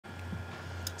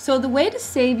So the way to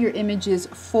save your images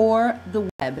for the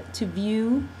web, to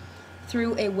view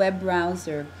through a web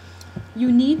browser,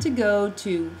 you need to go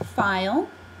to File,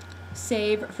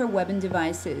 Save for Web and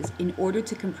Devices in order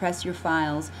to compress your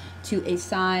files to a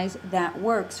size that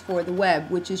works for the web,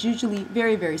 which is usually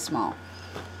very, very small.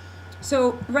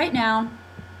 So right now,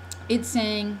 it's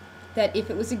saying that if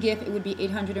it was a GIF, it would be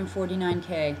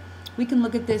 849K. We can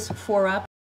look at this 4-up.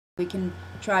 We can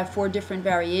try 4 different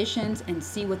variations and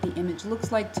see what the image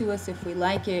looks like to us if we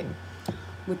like it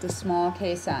with the small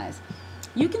K size.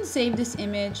 You can save this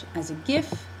image as a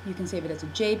GIF, you can save it as a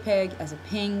JPEG, as a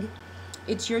PNG.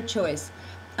 It's your choice.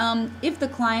 If the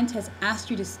client has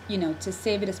asked you to, to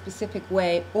save it a specific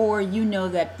way, or you know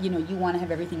that you want to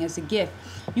have everything as a GIF,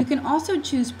 you can also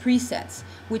choose presets,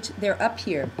 which they're up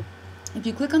here. If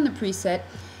you click on the preset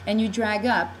and you drag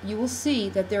up, you will see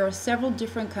that there are several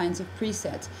different kinds of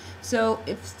presets. So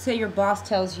if, say, your boss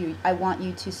tells you, I want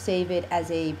you to save it as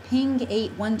a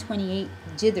PNG 128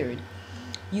 jithered,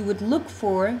 you would look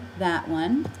for that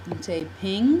one and say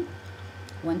PNG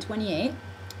 128.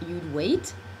 You'd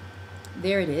wait.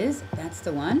 There it is. That's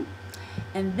the one.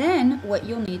 And then what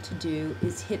you'll need to do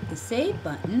is hit the Save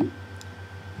button,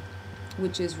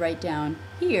 which is right down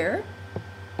here.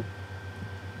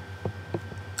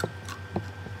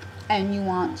 And you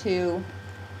want to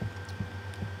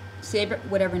save it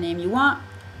whatever name you want,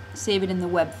 save it in the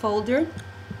web folder,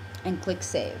 and click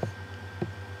Save.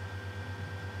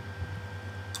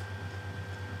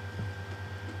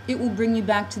 It will bring you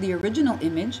back to the original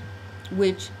image,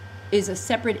 which is a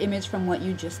separate image from what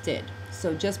you just did.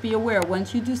 So just be aware,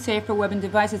 once you do Save for Web and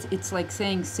Devices, it's like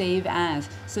saying Save As.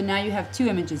 So now you have 2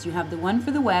 images. You have the one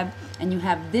for the web, and you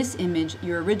have this image,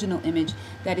 your original image,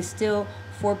 that is still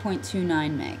 4.29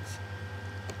 megs.